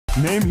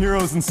Name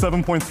heroes in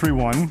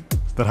 7.31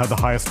 that had the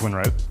highest win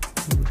rate.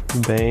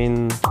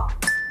 Bane.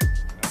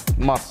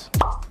 Mars.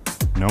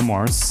 No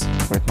Mars.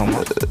 Wait, no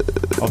Mars.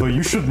 Although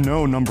you should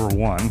know number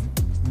one.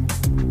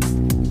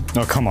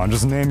 Oh, come on,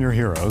 just name your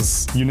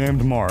heroes. You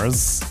named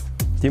Mars.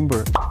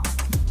 Timber.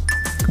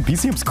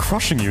 BCM's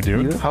crushing you,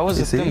 dude. How is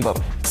it Timber?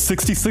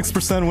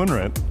 66% win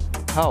rate.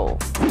 How?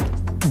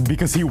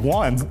 Because he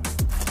won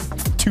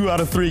 2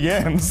 out of 3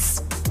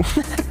 games.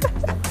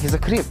 He's a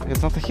creep.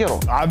 He's not a hero.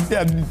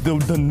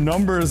 The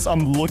numbers,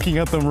 I'm looking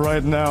at them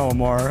right now,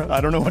 Ammar.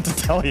 I don't know what to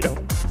tell you.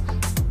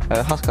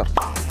 Huskar.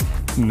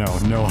 No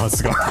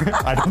Huskar.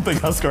 I don't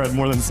think Huskar had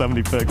more than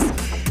 70 picks.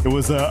 It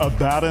was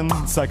Abaddon,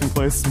 2nd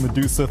place,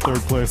 Medusa,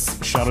 3rd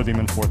place, Shadow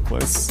Demon, 4th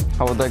place.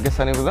 How would I guess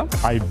any of them?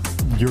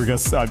 Your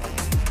guess,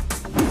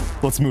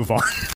 let's move on.